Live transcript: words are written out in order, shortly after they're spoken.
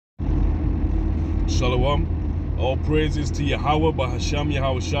Shalom. All praises to Yahweh, Bahasham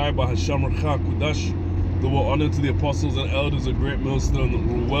Yahushai, Bahasham Rcha Kudash. Double honor to the apostles and elders of great millstone that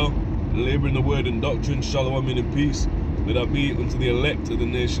rule well, laboring the word and doctrine. Shalom and peace. May that be unto the elect of the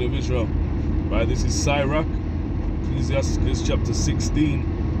nation of Israel. Right, this is Sirach, Ecclesiastes chapter 16,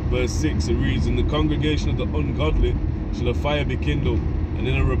 verse 6. It reads, "In the congregation of the ungodly shall a fire be kindled, and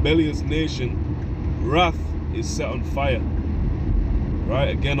in a rebellious nation wrath is set on fire." Right,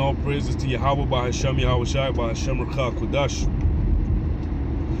 again, all praises to Yahweh, Bahasham Yahushai, Bahasham Rcha Kudash.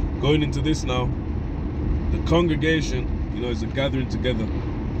 Going into this now, the congregation, is a gathering together,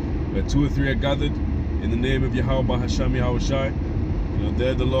 where two or three are gathered in the name of Yahweh, Bahasham Yahushai.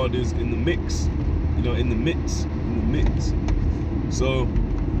 There the Lord is in the mix, in the midst. So,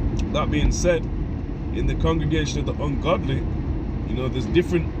 that being said, in the congregation of the ungodly, there's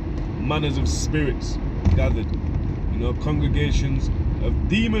different manners of spirits gathered. Congregations of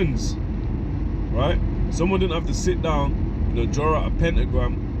demons, right? Someone didn't have to sit down, draw out a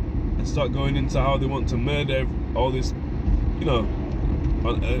pentagram and start going into how they want to murder all this, a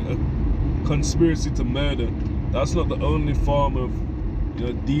conspiracy to murder. That's not the only form of,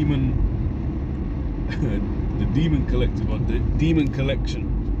 demon, the demon collective or the demon collection,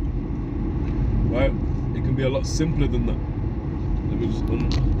 right? It can be a lot simpler than that. Let me just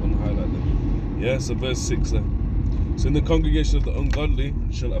unhighlight that. Yeah, so verse 6 there. So in the congregation of the ungodly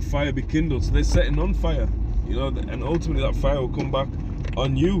shall a fire be kindled. So they're setting on fire, and ultimately that fire will come back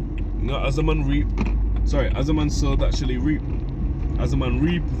on you. As a man sowed, that shall he reap. As a man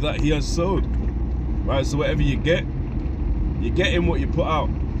reap, that he has sowed. Right, so whatever you get, you're getting what you put out.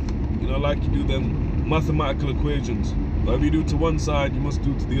 Like you do them mathematical equations. Whatever you do to one side, you must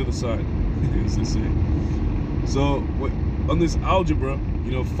do to the other side. So on this algebra,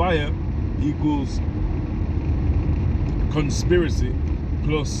 fire equals conspiracy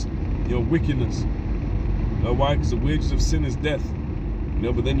plus wickedness. Why? Because the wages of sin is death.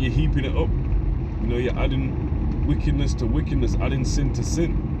 But then you're heaping it up. You're adding wickedness to wickedness, adding sin to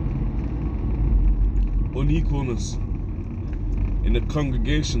sin. Unequalness in the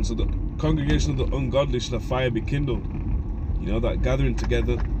congregation. So the congregation of the ungodly shall a fire be kindled. That gathering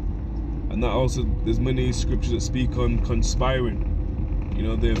together. And that also, there's many scriptures that speak on conspiring.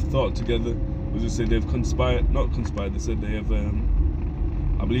 They've thought together. As they say, they've not conspired, they said they have,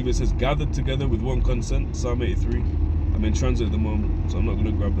 I believe it says gathered together with one consent, Psalm 83. I'm in transit at the moment, so I'm not going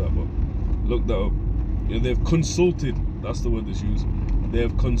to grab that, but look that up. They've consulted, that's the word that's used. They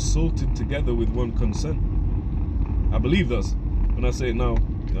have consulted together with one consent. I believe that's, when I say it now,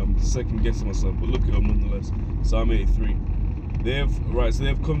 I'm second guessing myself, but look it up nonetheless. Psalm 83. So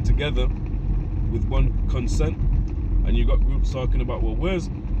they've come together with one consent, and you got groups talking about, well, where's,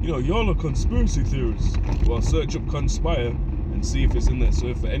 y'all are conspiracy theorists. Well, search up conspire and see if it's in there. So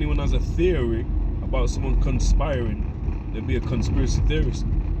if anyone has a theory about someone conspiring, there'd be a conspiracy theorist.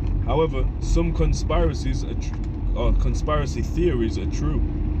 However, some conspiracies or conspiracy theories are true.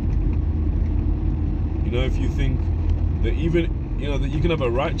 If you think that even, that you can have a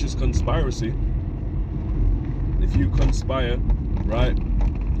righteous conspiracy. If you conspire, right,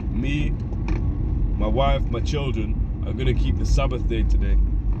 me, my wife, my children are going to keep the Sabbath day today.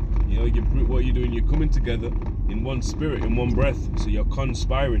 What you're doing, you're coming together in one spirit, in one breath. So you're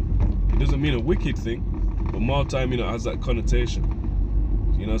conspiring. It doesn't mean a wicked thing, but more time, it has that connotation.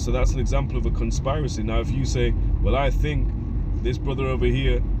 So that's an example of a conspiracy. Now, if you say, well, I think this brother over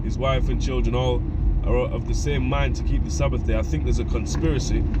here, his wife and children all are of the same mind to keep the Sabbath day, I think there's a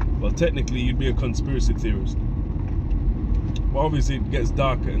conspiracy. Well, technically, you'd be a conspiracy theorist. But obviously, it gets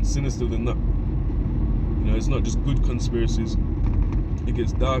darker and sinister than that. It's not just good conspiracies. It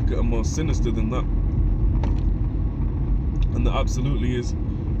gets darker and more sinister than that. And there absolutely is,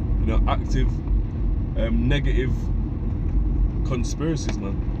 active, negative conspiracies,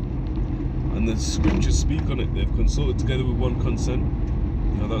 man. And the scriptures speak on it. They've consulted together with one consent.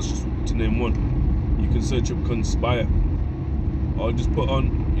 That's just to name one. You can search up conspire. Or just put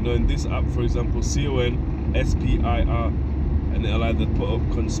on, in this app, for example, CONSPIR. And it'll either put up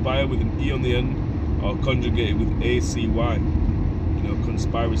conspire with an E on the end or conjugate it with ACY.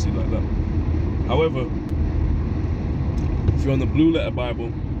 Conspiracy like that. However, if you're on the Blue Letter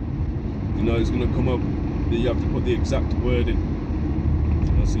Bible, it's going to come up that you have to put the exact word in.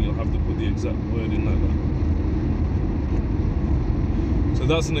 So you'll have to put the exact word in like that. So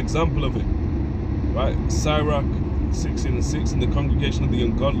that's an example of it, right? Sirach 16:6, in the congregation of the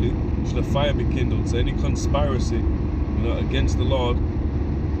ungodly should a fire be kindled. So any conspiracy, against the Lord,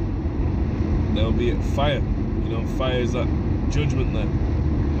 there'll be a fire. Fire is that judgment there.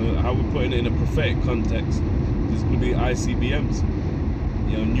 How we're putting it in a prophetic context, there's going to be ICBMs,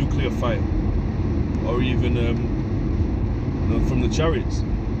 nuclear fire. or even from the chariots.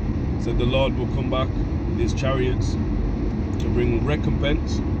 Said the Lord will come back with his chariots to bring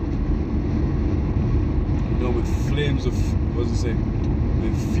recompense, with flames of, what does it say,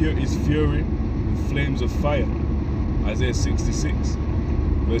 with his fury, with flames of fire. Isaiah 66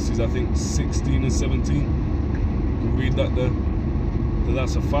 verses, I think, 16 and 17. You can read that there. So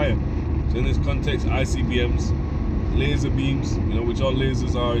that's a fire. So in this context, ICBMs, laser beams, which all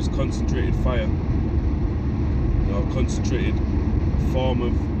lasers are, is concentrated fire, concentrated form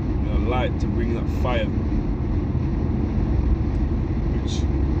of light to bring that fire, which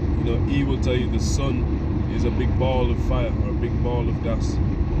he will tell you the sun is a big ball of fire, or a big ball of gas.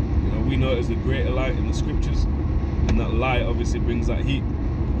 We know it as the greater light in the scriptures, and that light obviously brings that heat,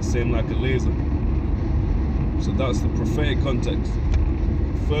 same like a laser. So that's the prophetic context.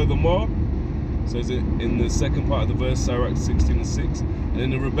 Furthermore, says it in the second part of the verse, Sirach 16:6, and in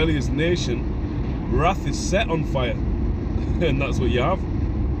the rebellious nation, wrath is set on fire. And that's what you have.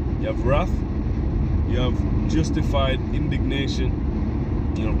 You have wrath, you have justified indignation,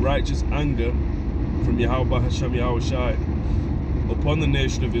 righteous anger from Yahweh Hashem Yahweh Shai upon the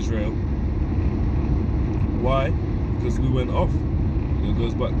nation of Israel. Why? Because we went off. It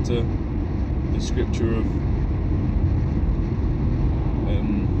goes back to the scripture of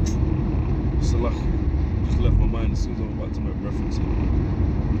Salah. Just left my mind as soon as I'm about to make reference.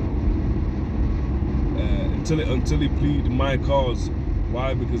 Until he plead my cause.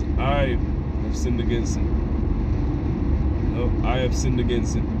 Why? Because I have sinned against him. I have sinned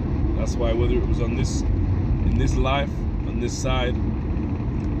against him. That's why, whether it was in this life, on this side,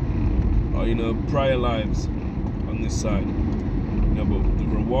 or prior lives on this side, but the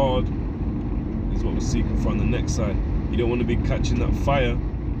reward is what we're seeking for on the next side. You don't want to be catching that fire,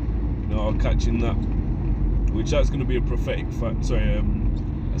 or catching that, which that's going to be a prophetic fire,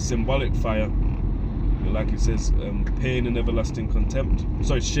 a symbolic fire, like it says, pain and everlasting contempt.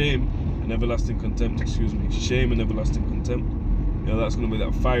 Shame and everlasting contempt. Excuse me, shame and everlasting contempt. That's going to be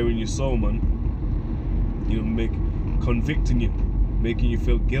that fire in your soul, man. Convicting you, making you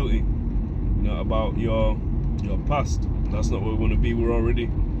feel guilty, about your past. That's not where we want to be. We're already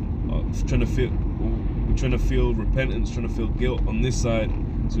trying to feel repentance, trying to feel guilt on this side,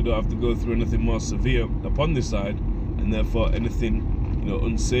 so we don't have to go through anything more severe upon this side, and therefore anything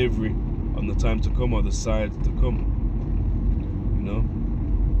unsavory on the time to come, or the side to come.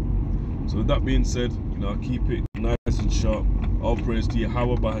 So with that being said, I'll keep it nice and short. All praise to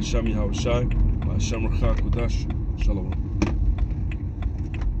Yahweh, Bahasham Yahweh Shai, Bahasham Rakha Kudash. Shalom.